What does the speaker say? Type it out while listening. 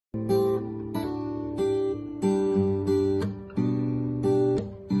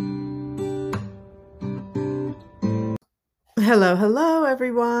Hello, hello,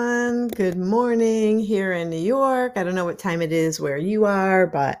 everyone. Good morning here in New York. I don't know what time it is where you are,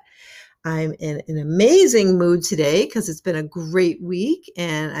 but I'm in an amazing mood today because it's been a great week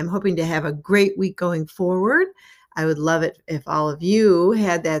and I'm hoping to have a great week going forward. I would love it if all of you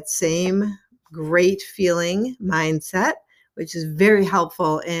had that same great feeling mindset, which is very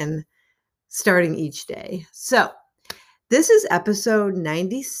helpful in starting each day. So, this is episode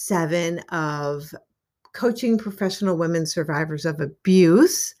 97 of Coaching Professional Women Survivors of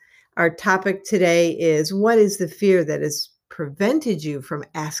Abuse. Our topic today is, what is the fear that has prevented you from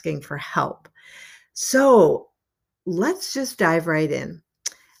asking for help? So let's just dive right in.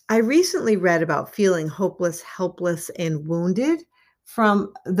 I recently read about feeling hopeless, helpless, and wounded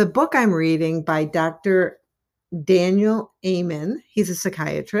from the book I'm reading by Dr. Daniel Amen. He's a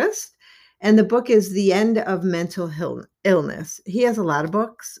psychiatrist. And the book is The End of Mental Illness. He has a lot of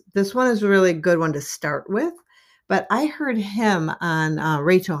books. This one is a really good one to start with. But I heard him on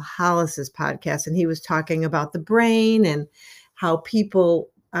Rachel Hollis's podcast, and he was talking about the brain and how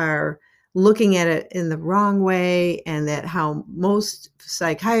people are looking at it in the wrong way, and that how most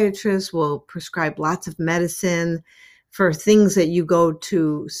psychiatrists will prescribe lots of medicine for things that you go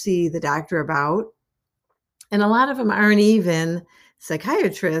to see the doctor about. And a lot of them aren't even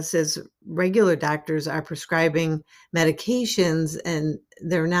psychiatrists, as regular doctors are prescribing medications and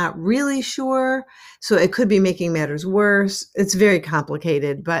they're not really sure. So it could be making matters worse. It's very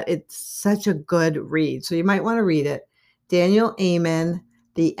complicated, but it's such a good read. So you might want to read it. Daniel Amen,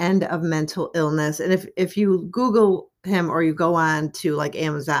 The End of Mental Illness. And if you Google him or you go on to like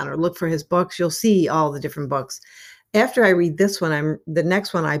Amazon or look for his books, you'll see all the different books. After I read this one, the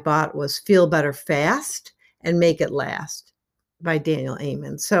next one I bought was Feel Better Fast and Make It Last by Daniel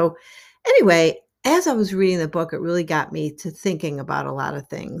Amen. So anyway, as I was reading the book, it really got me to thinking about a lot of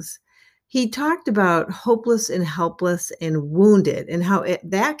things. He talked about hopeless and helpless and wounded and how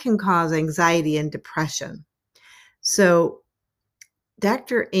that can cause anxiety and depression. So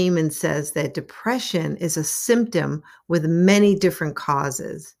Dr. Amen says that depression is a symptom with many different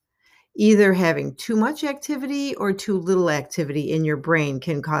causes. Either having too much activity or too little activity in your brain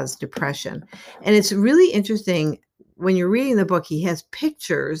can cause depression. And it's really interesting when you're reading the book, he has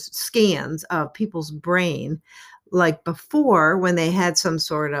pictures, scans of people's brain, like before when they had some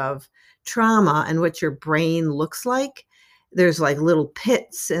sort of trauma and what your brain looks like. There's like little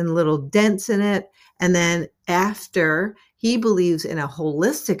pits and little dents in it. And then after, he believes in a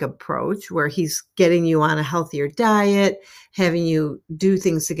holistic approach where he's getting you on a healthier diet, having you do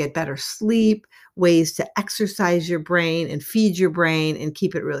things to get better sleep, ways to exercise your brain and feed your brain and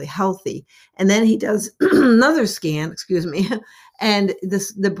keep it really healthy. And then he does another scan, and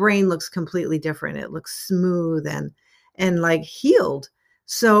the brain looks completely different. It looks smooth and like healed.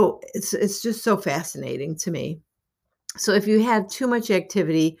 So it's just so fascinating to me. So if you have too much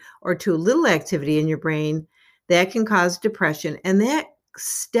activity or too little activity in your brain, that can cause depression. And that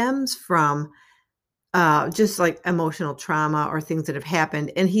stems from just like emotional trauma or things that have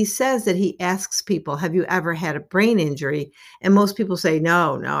happened. And he says that he asks people, have you ever had a brain injury? And most people say,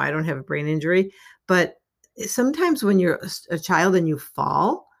 no, I don't have a brain injury. But sometimes when you're a child and you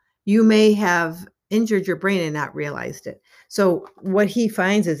fall, you may have injured your brain and not realized it. So what he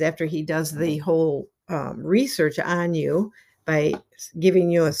finds is after he does the whole research on you by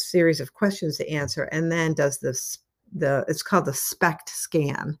giving you a series of questions to answer, and then does it's called the SPECT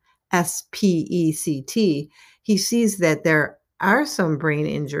scan, SPECT. He sees that there are some brain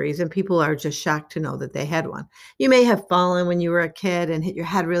injuries and people are just shocked to know that they had one. You may have fallen when you were a kid and hit your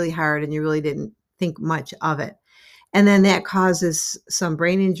head really hard and you really didn't think much of it. And then that causes some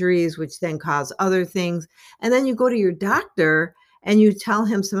brain injuries, which then cause other things. And then you go to your doctor and you tell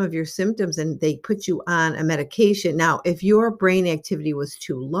him some of your symptoms and they put you on a medication. Now, if your brain activity was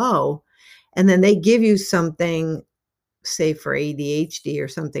too low, and then they give you something, say for ADHD or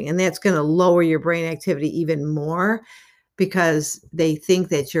something, and that's going to lower your brain activity even more because they think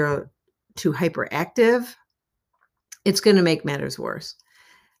that you're too hyperactive, it's going to make matters worse.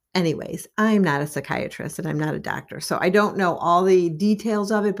 Anyways, I'm not a psychiatrist and I'm not a doctor, so I don't know all the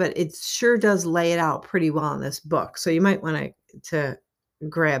details of it, but it sure does lay it out pretty well in this book. So you might want to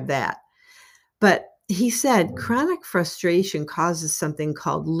grab that. But he said chronic frustration causes something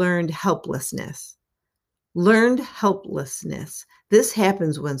called learned helplessness. Learned helplessness. This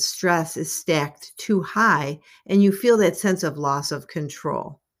happens when stress is stacked too high and you feel that sense of loss of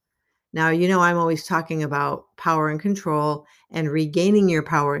control. Now, I'm always talking about power and control and regaining your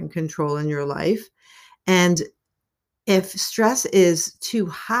power and control in your life. And if stress is too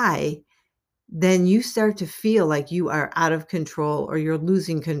high, then you start to feel like you are out of control or you're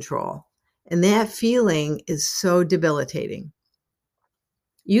losing control. And that feeling is so debilitating.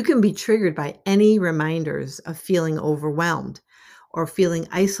 You can be triggered by any reminders of feeling overwhelmed or feeling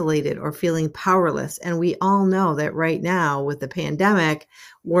isolated or feeling powerless. And we all know that right now with the pandemic,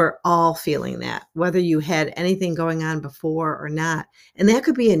 we're all feeling that, whether you had anything going on before or not. And that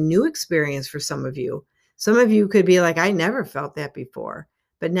could be a new experience for some of you. Some of you could be like, I never felt that before.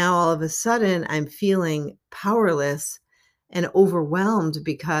 But now all of a sudden, I'm feeling powerless and overwhelmed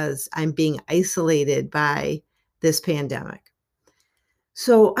because I'm being isolated by this pandemic.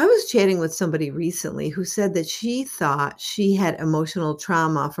 So I was chatting with somebody recently who said that she thought she had emotional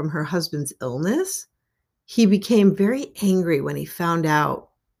trauma from her husband's illness. He became very angry when he found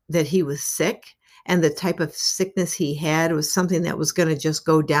out that he was sick, and the type of sickness he had was something that was going to just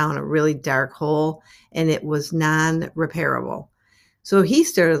go down a really dark hole, and it was non-repairable. So he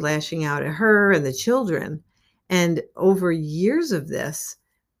started lashing out at her and the children. And over years of this,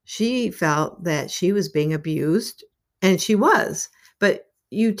 she felt that she was being abused, and she was. But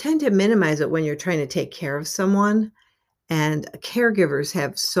you tend to minimize it when you're trying to take care of someone. And caregivers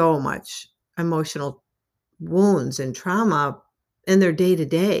have so much emotional wounds and trauma in their day to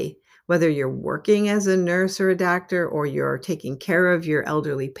day, whether you're working as a nurse or a doctor, or you're taking care of your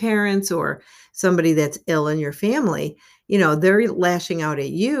elderly parents or somebody that's ill in your family. They're lashing out at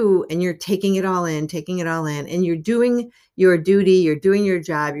you and you're taking it all in, and you're doing your duty, you're doing your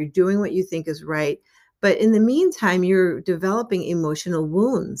job, you're doing what you think is right. But in the meantime, you're developing emotional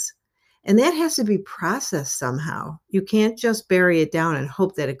wounds. And that has to be processed somehow. You can't just bury it down and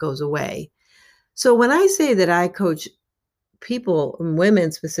hope that it goes away. So when I say that I coach people,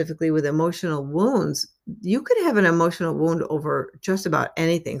 women specifically, with emotional wounds, you could have an emotional wound over just about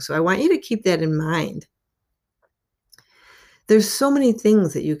anything. So I want you to keep that in mind. There's so many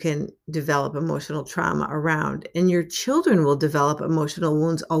things that you can develop emotional trauma around, and your children will develop emotional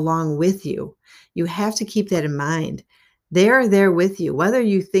wounds along with you. You have to keep that in mind. They are there with you. Whether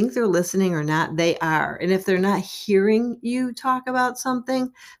you think they're listening or not, they are. And if they're not hearing you talk about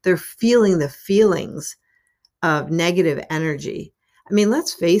something, they're feeling the feelings of negative energy. I mean,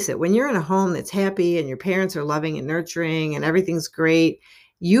 let's face it, when you're in a home that's happy and your parents are loving and nurturing and everything's great,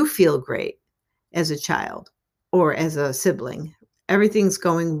 you feel great as a child or as a sibling. Everything's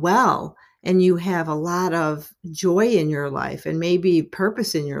going well, and you have a lot of joy in your life and maybe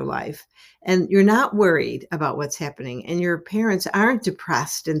purpose in your life. And you're not worried about what's happening, and your parents aren't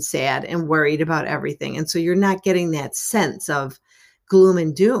depressed and sad and worried about everything. And so you're not getting that sense of gloom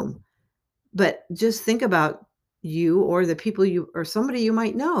and doom. But just think about you or the people you or somebody you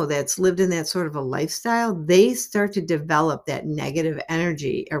might know that's lived in that sort of a lifestyle. They start to develop that negative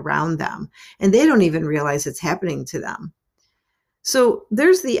energy around them, and they don't even realize it's happening to them. So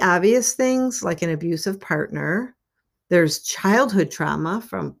there's the obvious things like an abusive partner. There's childhood trauma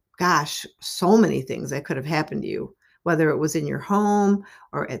from, gosh, so many things that could have happened to you, whether it was in your home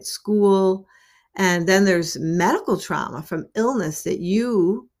or at school. And then there's medical trauma from illness that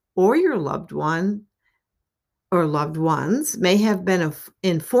you or your loved one or loved ones may have been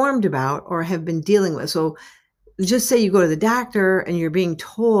informed about or have been dealing with. So just say you go to the doctor and you're being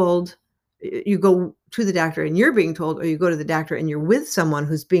told, you go to the doctor and you're being told, or you go to the doctor and you're with someone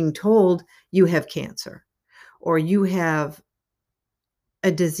who's being told you have cancer, or you have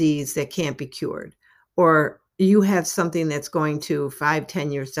a disease that can't be cured, or you have something that's going to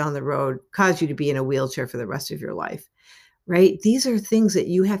 5-10 years down the road cause you to be in a wheelchair for the rest of your life, right? These are things that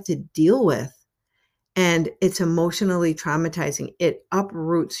you have to deal with. And it's emotionally traumatizing. It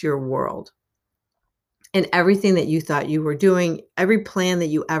uproots your world. And everything that you thought you were doing, every plan that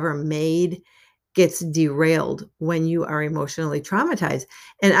you ever made gets derailed when you are emotionally traumatized.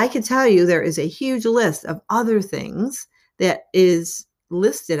 And I can tell you there is a huge list of other things that is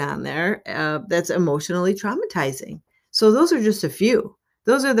listed on there that's emotionally traumatizing. So those are just a few.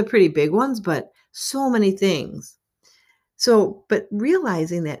 Those are the pretty big ones, but so many things. So, but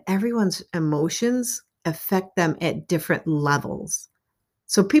realizing that everyone's emotions affect them at different levels.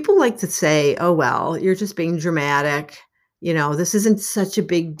 So people like to say, oh, well, you're just being dramatic. This isn't such a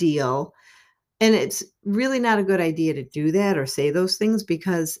big deal. And it's really not a good idea to do that or say those things,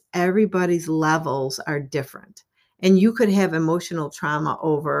 because everybody's levels are different. And you could have emotional trauma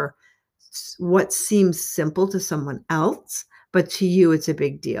over what seems simple to someone else, but to you, it's a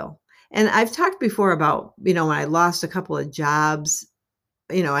big deal. And I've talked before about, when I lost a couple of jobs,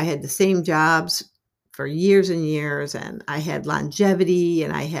 I had the same jobs for years and years, and I had longevity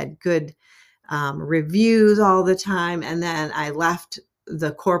and I had good reviews all the time. And then I left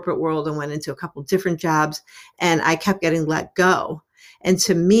the corporate world and went into a couple different jobs, and I kept getting let go. And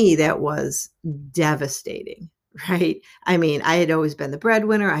to me, that was devastating, right? I mean, I had always been the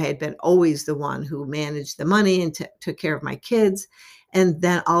breadwinner. I had been always the one who managed the money and took care of my kids. And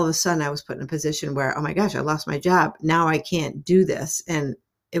then all of a sudden I was put in a position where, oh my gosh, I lost my job. Now I can't do this. And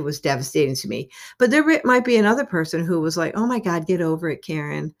it was devastating to me. But there might be another person who was like, oh my God, get over it,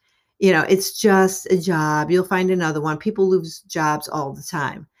 Karen. It's just a job. You'll find another one. People lose jobs all the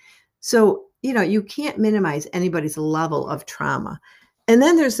time. So, you can't minimize anybody's level of trauma. And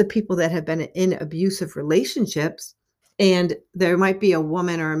then there's the people that have been in abusive relationships. And there might be a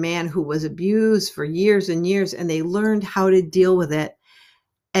woman or a man who was abused for years and years, and they learned how to deal with it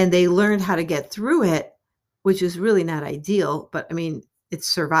and they learned how to get through it, which is really not ideal, but I mean, it's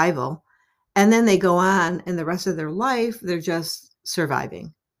survival. And then they go on and the rest of their life, they're just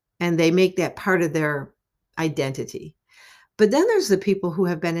surviving and they make that part of their identity. But then there's the people who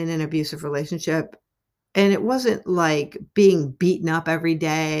have been in an abusive relationship and it wasn't like being beaten up every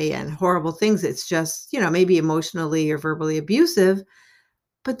day and horrible things. It's just, maybe emotionally or verbally abusive,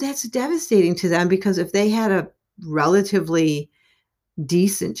 but that's devastating to them because if they had a relatively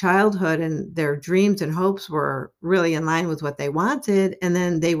decent childhood and their dreams and hopes were really in line with what they wanted, and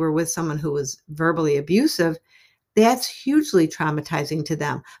then they were with someone who was verbally abusive, that's hugely traumatizing to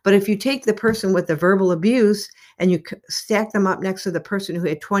them. But if you take the person with the verbal abuse and you stack them up next to the person who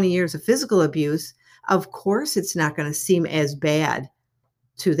had 20 years of physical abuse, of course, it's not going to seem as bad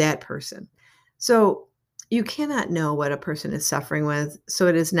to that person. So you cannot know what a person is suffering with. So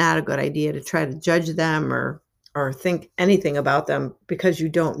it is not a good idea to try to judge them or think anything about them because you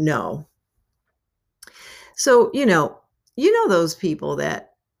don't know. So, those people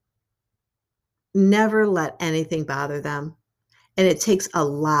that never let anything bother them and it takes a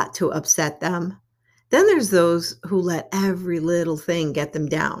lot to upset them. Then there's those who let every little thing get them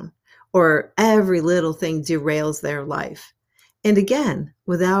down or every little thing derails their life. And again,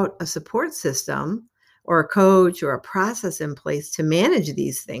 without a support system or a coach or a process in place to manage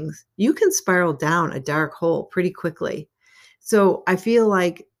these things, you can spiral down a dark hole pretty quickly. So I feel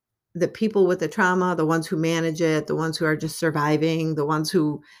like the people with the trauma, the ones who manage it, the ones who are just surviving, the ones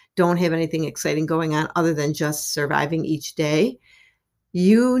who don't have anything exciting going on other than just surviving each day,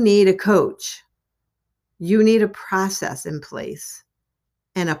 you need a coach. You need a process in place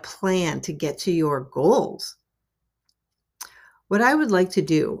and a plan to get to your goals. What I would like to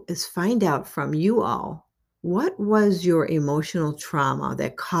do is find out from you all, what was your emotional trauma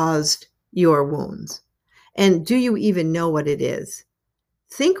that caused your wounds? And do you even know what it is?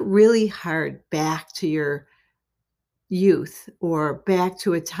 Think really hard back to your youth or back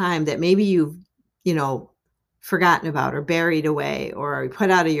to a time that maybe you've, forgotten about or buried away or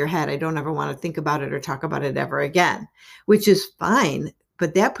put out of your head. I don't ever want to think about it or talk about it ever again, which is fine,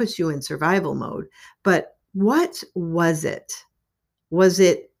 but that puts you in survival mode. But what was it? Was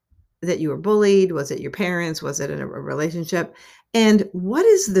it that you were bullied? Was it your parents? Was it in a relationship? And what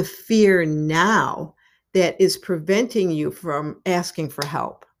is the fear now that is preventing you from asking for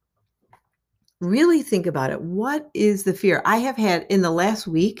help? Really think about it. What is the fear? I have had in the last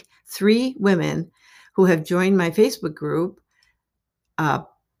week 3 women who have joined my Facebook group, and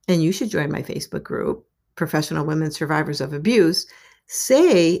you should join my Facebook group, Professional Women Survivors of Abuse,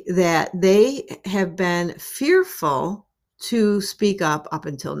 say that they have been fearful to speak up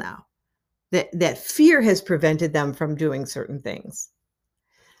until now. That fear has prevented them from doing certain things.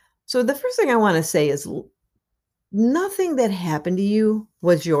 So the first thing I want to say is nothing that happened to you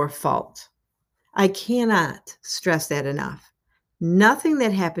was your fault. I cannot stress that enough. Nothing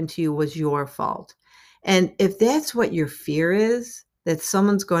that happened to you was your fault. And if that's what your fear is, that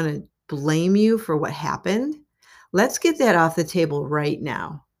someone's going to blame you for what happened, let's get that off the table right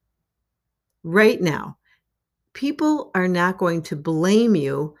now. Right now. People are not going to blame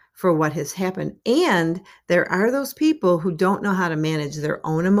you for what has happened. And there are those people who don't know how to manage their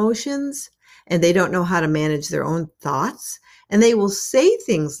own emotions and they don't know how to manage their own thoughts. And they will say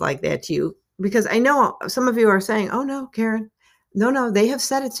things like that to you because I know some of you are saying, oh no, Karen, no, they have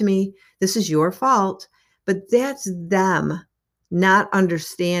said it to me. This is your fault. But that's them not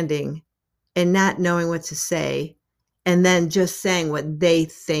understanding and not knowing what to say and then just saying what they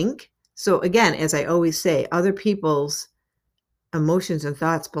think. So again, as I always say, other people's emotions and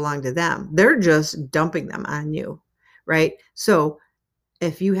thoughts belong to them. They're just dumping them on you, right? So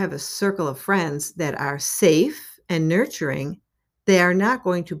if you have a circle of friends that are safe and nurturing, they are not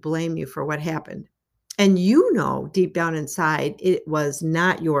going to blame you for what happened. And you know deep down inside, it was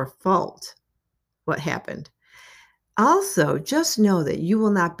not your fault what happened. Also, just know that you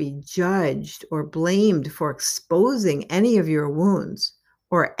will not be judged or blamed for exposing any of your wounds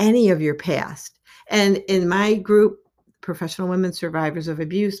or any of your past. And in my group, Professional Women Survivors of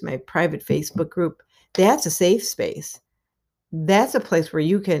Abuse, my private Facebook group, that's a safe space. That's a place where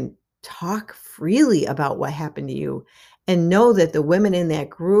you can talk freely about what happened to you and know that the women in that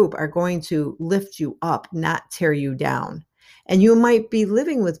group are going to lift you up, not tear you down. And you might be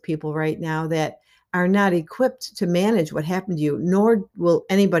living with people right now that are not equipped to manage what happened to you, nor will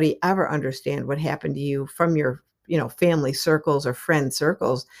anybody ever understand what happened to you from your, family circles or friend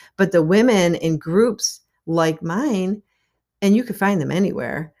circles. But the women in groups like mine, and you can find them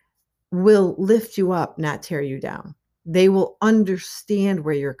anywhere, will lift you up, not tear you down. They will understand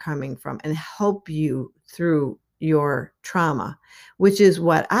where you're coming from and help you through your trauma, which is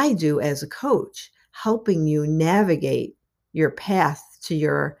what I do as a coach, helping you navigate your path to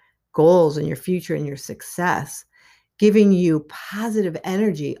your goals and your future and your success, giving you positive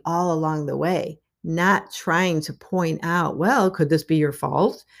energy all along the way, not trying to point out, well, could this be your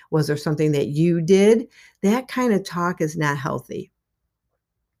fault? Was there something that you did? That kind of talk is not healthy.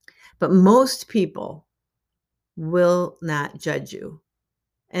 But most people will not judge you.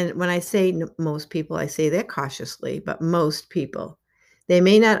 And when I say most people, I say that cautiously, but most people. They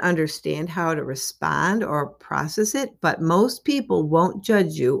may not understand how to respond or process it, but most people won't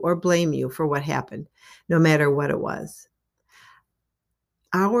judge you or blame you for what happened, no matter what it was.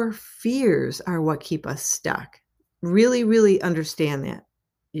 Our fears are what keep us stuck. Really, really understand that.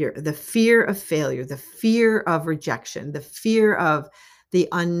 The fear of failure, the fear of rejection, the fear of the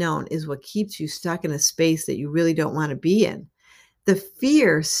unknown is what keeps you stuck in a space that you really don't want to be in. The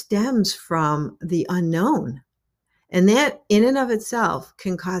fear stems from the unknown. And that in and of itself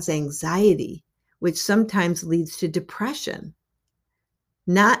can cause anxiety, which sometimes leads to depression.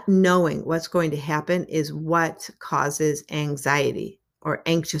 Not knowing what's going to happen is what causes anxiety or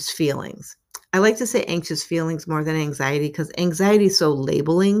anxious feelings. I like to say anxious feelings more than anxiety because anxiety is so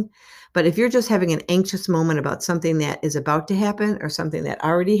labeling. But if you're just having an anxious moment about something that is about to happen or something that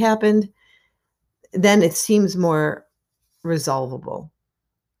already happened, then it seems more resolvable.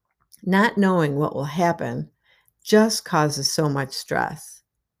 Not knowing what will happen just causes so much stress.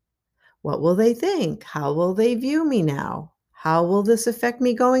 What will they think? How will they view me now? How will this affect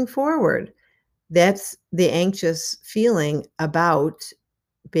me going forward? That's the anxious feeling about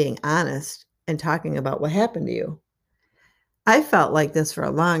being honest and talking about what happened to you. I felt like this for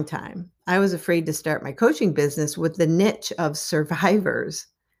a long time. I was afraid to start my coaching business with the niche of survivors.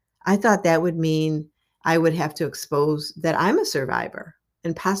 I thought that would mean I would have to expose that I'm a survivor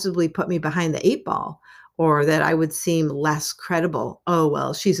and possibly put me behind the eight ball, or that I would seem less credible. Oh,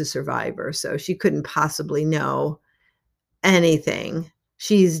 well, she's a survivor, so she couldn't possibly know anything.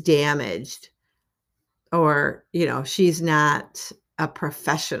 She's damaged, or, she's not a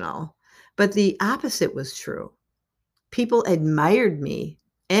professional. But the opposite was true. People admired me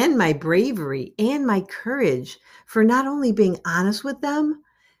and my bravery and my courage for not only being honest with them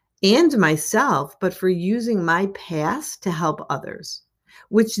and myself, but for using my past to help others,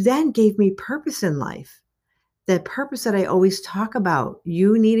 which then gave me purpose in life. That purpose that I always talk about,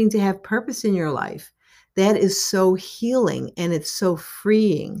 you needing to have purpose in your life, that is so healing and it's so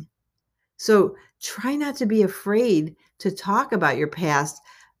freeing. So try not to be afraid to talk about your past,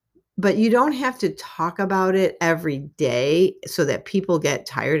 but you don't have to talk about it every day so that people get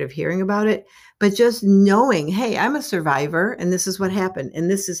tired of hearing about it. But just knowing, hey, I'm a survivor and this is what happened. And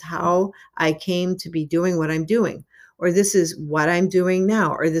this is how I came to be doing what I'm doing. Or this is what I'm doing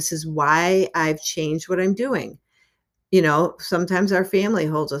now. Or this is why I've changed what I'm doing. Sometimes our family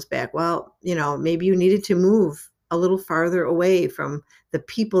holds us back. Well, maybe you needed to move a little farther away from the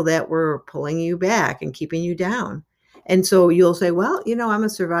people that were pulling you back and keeping you down. And so you'll say, well, I'm a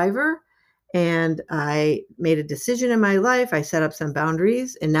survivor and I made a decision in my life. I set up some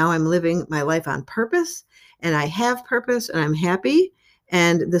boundaries and now I'm living my life on purpose and I have purpose and I'm happy.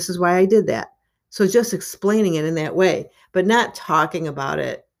 And this is why I did that. So just explaining it in that way, but not talking about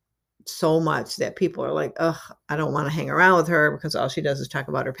it so much that people are like, ugh, I don't want to hang around with her because all she does is talk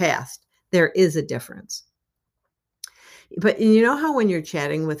about her past. There is a difference. But you know how when you're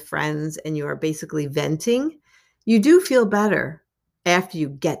chatting with friends and you are basically venting, you do feel better after you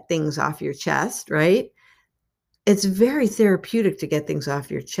get things off your chest, right? It's very therapeutic to get things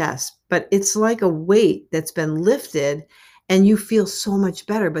off your chest, but it's like a weight that's been lifted and you feel so much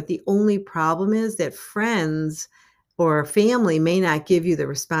better. But the only problem is that friends or family may not give you the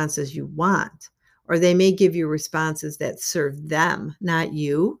responses you want, or they may give you responses that serve them, not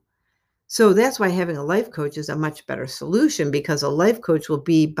you. So that's why having a life coach is a much better solution, because a life coach will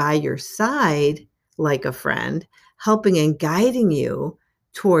be by your side like a friend, helping and guiding you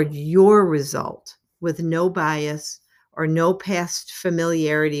toward your result with no bias or no past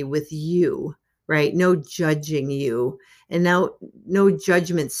familiarity with you, right? No judging you, and no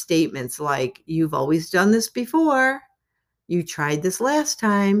judgment statements like, you've always done this before, you tried this last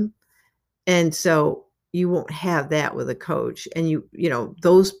time. And so you won't have that with a coach. And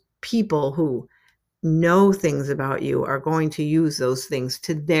those people who know things about you are going to use those things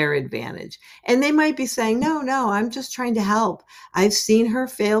to their advantage. And they might be saying, no, I'm just trying to help. I've seen her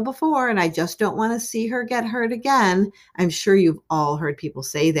fail before and I just don't want to see her get hurt again. I'm sure you've all heard people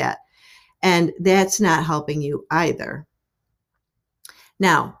say that. And that's not helping you either.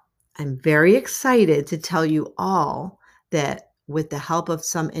 Now, I'm very excited to tell you all that with the help of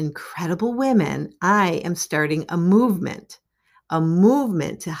some incredible women, I am starting a movement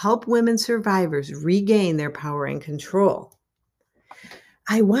to help women survivors regain their power and control.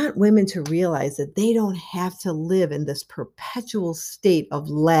 I want women to realize that they don't have to live in this perpetual state of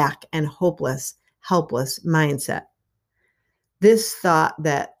lack and helpless mindset. This thought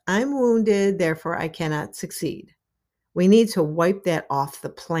that I'm wounded, therefore I cannot succeed. We need to wipe that off the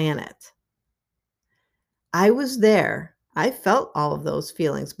planet. I was there. I felt all of those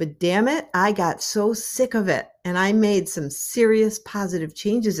feelings, but damn it, I got so sick of it. And I made some serious positive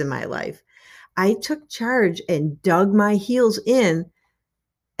changes in my life. I took charge and dug my heels in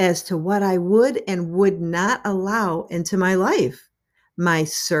as to what I would and would not allow into my life, my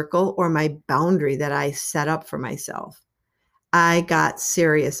circle or my boundary that I set up for myself. I got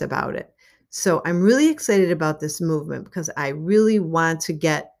serious about it. So I'm really excited about this movement because I really want to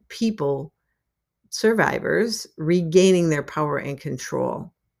get people, survivors, regaining their power and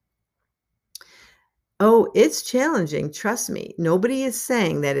control. Oh, it's challenging. Trust me. Nobody is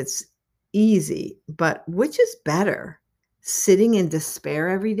saying that it's easy, but which is better? Sitting in despair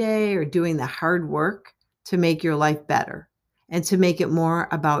every day or doing the hard work to make your life better and to make it more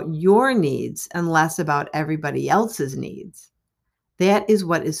about your needs and less about everybody else's needs? That is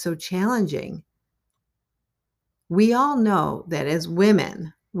what is so challenging. We all know that as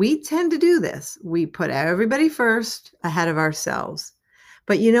women, we tend to do this. We put everybody first ahead of ourselves.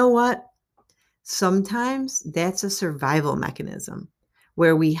 But you know what? Sometimes that's a survival mechanism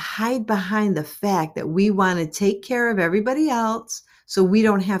where we hide behind the fact that we want to take care of everybody else so we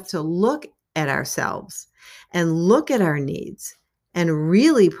don't have to look at ourselves and look at our needs and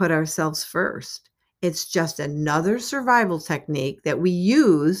really put ourselves first. It's just another survival technique that we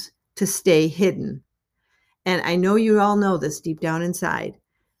use to stay hidden. And I know you all know this deep down inside.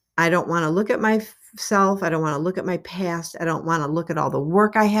 I don't want to look at myself. I don't want to look at my past. I don't want to look at all the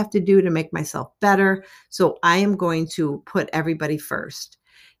work I have to do to make myself better. So I am going to put everybody first.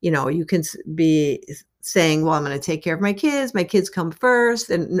 You can be saying, well, I'm going to take care of my kids. My kids come first.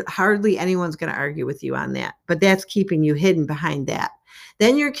 And hardly anyone's going to argue with you on that. But that's keeping you hidden behind that.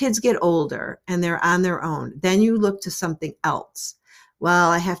 Then your kids get older and they're on their own. Then you look to something else. Well,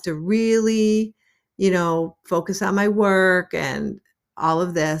 I have to really, focus on my work and all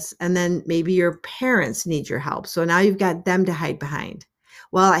of this. And then maybe your parents need your help. So now you've got them to hide behind.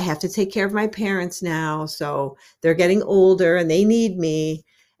 Well, I have to take care of my parents now. So they're getting older and they need me.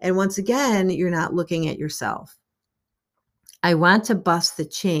 And once again, you're not looking at yourself. I want to bust the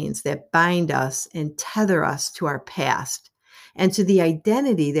chains that bind us and tether us to our past and to the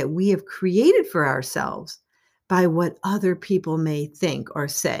identity that we have created for ourselves by what other people may think or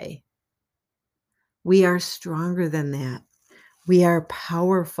say. We are stronger than that. We are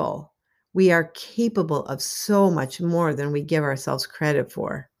powerful. We are capable of so much more than we give ourselves credit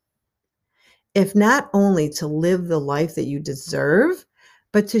for. If not only to live the life that you deserve,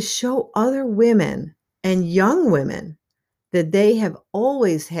 but to show other women and young women that they have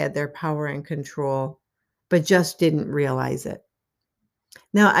always had their power and control, but just didn't realize it.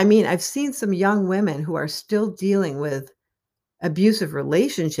 Now, I've seen some young women who are still dealing with abusive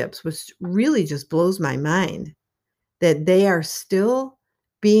relationships, which really just blows my mind that they are still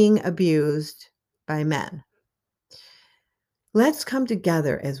being abused by men. Let's come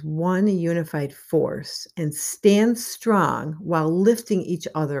together as one unified force and stand strong while lifting each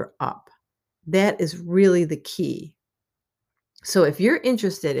other up. That is really the key. So if you're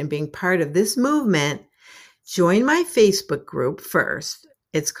interested in being part of this movement, join my Facebook group first.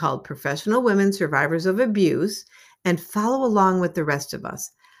 It's called Professional Women Survivors of Abuse, and follow along with the rest of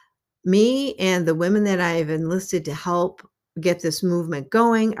us. Me and the women that I've enlisted to help get this movement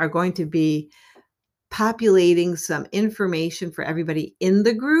going are going to be populating some information for everybody in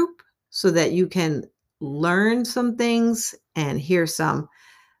the group so that you can learn some things and hear some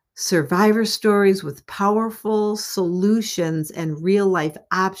survivor stories with powerful solutions and real life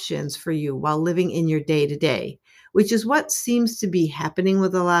options for you while living in your day to day, which is what seems to be happening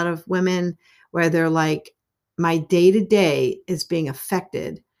with a lot of women, where they're like, my day to day is being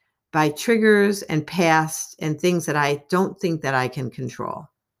affected by triggers and past and things that I don't think that I can control.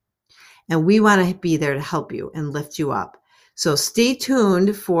 And we want to be there to help you and lift you up. So stay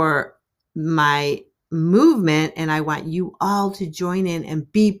tuned for my movement, and I want you all to join in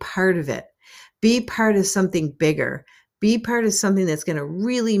and be part of it. Be part of something bigger. Be part of something that's going to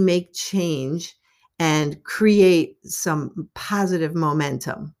really make change and create some positive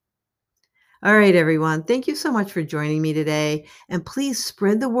momentum. All right, everyone. Thank you so much for joining me today. And please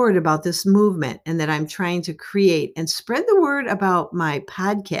spread the word about this movement and that I'm trying to create, and spread the word about my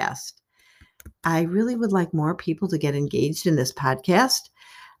podcast. I really would like more people to get engaged in this podcast.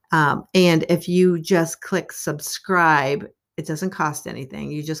 And if you just click subscribe, it doesn't cost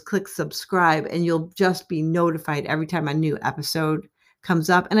anything. You just click subscribe and you'll just be notified every time a new episode comes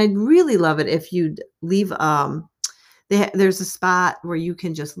up. And I'd really love it if you'd leave there's a spot where you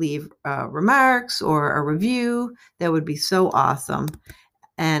can just leave remarks or a review. That would be so awesome.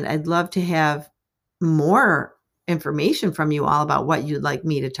 And I'd love to have more information from you all about what you'd like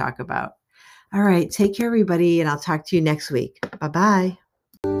me to talk about. All right. Take care, everybody. And I'll talk to you next week. Bye-bye.